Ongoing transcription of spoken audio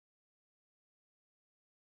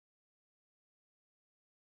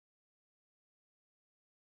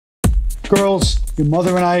Girls, your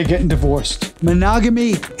mother and I are getting divorced.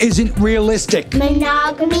 Monogamy isn't realistic.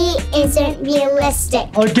 Monogamy isn't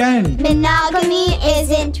realistic. Again. Monogamy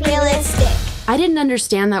isn't realistic. I didn't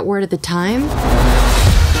understand that word at the time,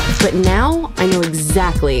 but now I know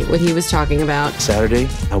exactly what he was talking about. Saturday,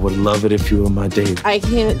 I would love it if you were my date. I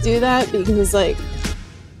can't do that because, like,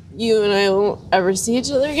 you and I won't ever see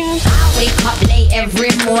each other again. I wake up late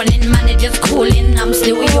every morning, manager's calling, I'm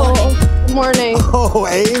still yawning. Good morning. Oh,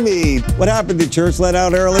 Amy. What happened? Did church let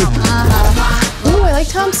out early? Ooh, I like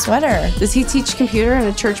Tom's sweater. Does he teach computer in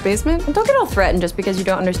a church basement? Don't get all threatened just because you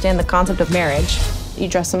don't understand the concept of marriage. You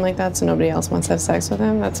dress him like that so nobody else wants to have sex with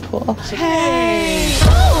him? That's cool. Hey!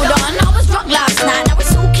 Hold on, I was drunk last night, now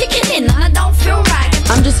it's all kicking in and I don't feel right.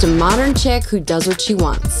 I'm just a modern chick who does what she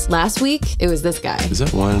wants. Last week, it was this guy. Is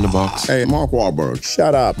that wine in the box? Hey, Mark Wahlberg,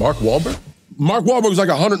 shut up. Mark Wahlberg? Mark Wahlberg's like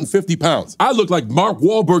 150 pounds. I look like Mark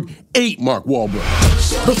Wahlberg ate Mark Wahlberg.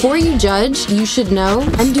 Before you judge, you should know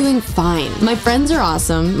I'm doing fine. My friends are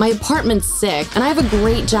awesome, my apartment's sick, and I have a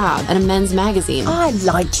great job at a men's magazine. I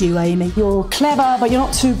like you, Amy. You're clever, but you're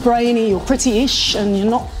not too brainy. You're pretty-ish, and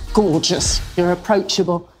you're not gorgeous. You're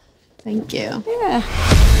approachable. Thank you. Yeah.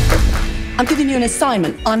 I'm giving you an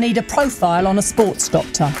assignment. I need a profile on a sports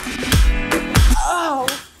doctor. Oh.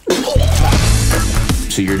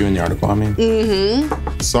 So you're doing the article on me?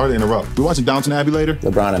 Mm-hmm. Sorry to interrupt. We're watching Downton Abbey later?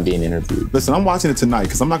 LeBron, I'm being interviewed. Listen, I'm watching it tonight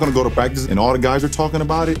because I'm not going to go to practice and all the guys are talking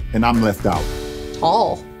about it and I'm left out.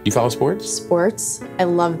 Tall. You follow sports? Sports. I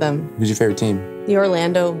love them. Who's your favorite team? The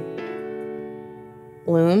Orlando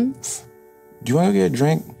Bloom. Do you want to get a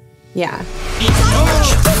drink? Yeah.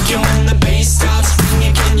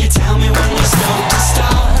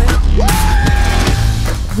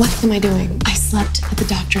 What am I doing? I slept at the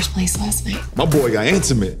doctor's place last night. My boy got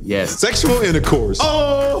intimate. Yes. Sexual intercourse.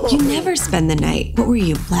 Oh! You never spend the night. What were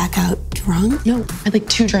you, blackout drunk? No, I had like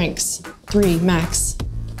 2 drinks. 3 max.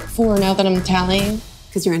 4 now that I'm tallying.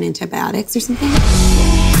 Because you're on antibiotics or something?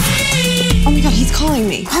 Oh my God, he's calling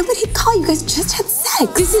me. Why would he call? You guys just had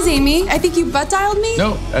sex. This is Amy. I think you butt dialed me.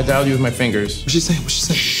 No, I dialed you with my fingers. What'd she say? What'd she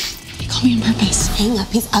say? Shh. He called me on purpose. Hang up.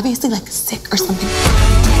 He's obviously like sick or something.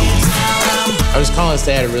 I was calling to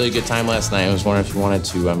say I had a really good time last night. I was wondering if you wanted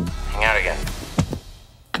to hang out again.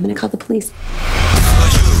 I'm gonna call the police.